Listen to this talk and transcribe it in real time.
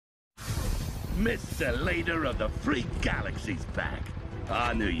Mr. Leader of the Free Galaxy's back.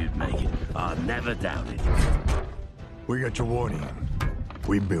 I knew you'd make it. I never doubted. We got your warning.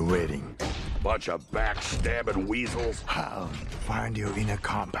 We've been waiting. Bunch of backstabbing weasels. I'll find your inner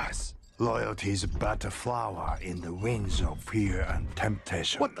compass. Loyalty is but a flower in the winds of fear and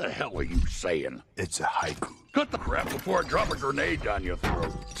temptation. What the hell are you saying? It's a haiku. Cut the crap before I drop a grenade down your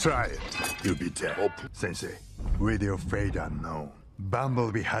throat. Try it. You'll be dead. Oh. Sensei, with your fate unknown,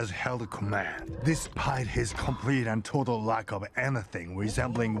 Bumblebee has held command, despite his complete and total lack of anything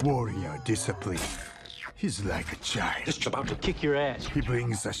resembling warrior discipline. He's like a giant. Just about to kick your ass. He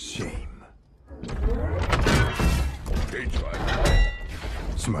brings us shame. Okay, try.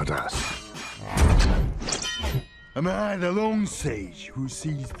 Smartass. Am I the lone sage who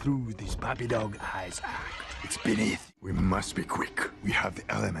sees through this puppy dog eyes act? It's beneath. We must be quick. We have the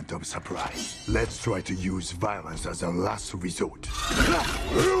element of surprise. Let's try to use violence as a last resort.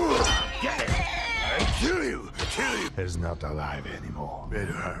 Get it! I'll kill you! Kill you! He's not alive anymore.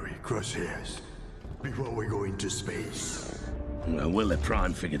 Better hurry, crosshairs, before we go into space. We'll let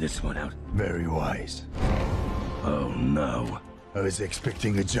Prime figure this one out. Very wise. Oh, no. I was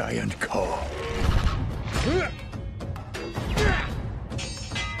expecting a giant call.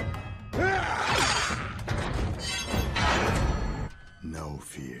 No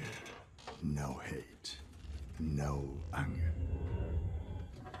fear, no hate, no anger.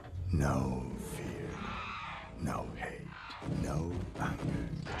 No fear, no hate, no anger.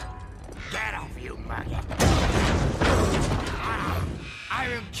 Get off, you monkey! I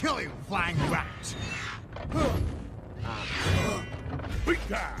will kill you, flying rats! Big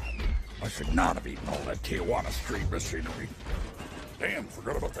time! I should not have eaten all that Tijuana street machinery. Damn,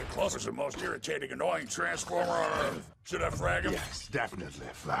 forgot about that closest and most irritating, annoying transformer on Earth. Should I frag him? Yes, definitely,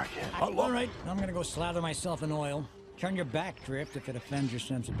 flag him. All right, I'm gonna go slather myself in oil. Turn your back, Drift, if it offends your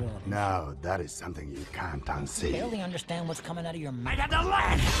sensibility. No, that is something you can't unsee. Barely understand what's coming out of your mouth. I got the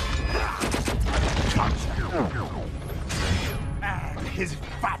lash! His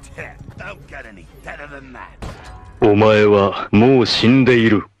fat head. Don't get any better than that. お前はもう死んでい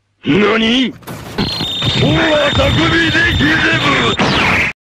る。何？おは匠でギゼブ！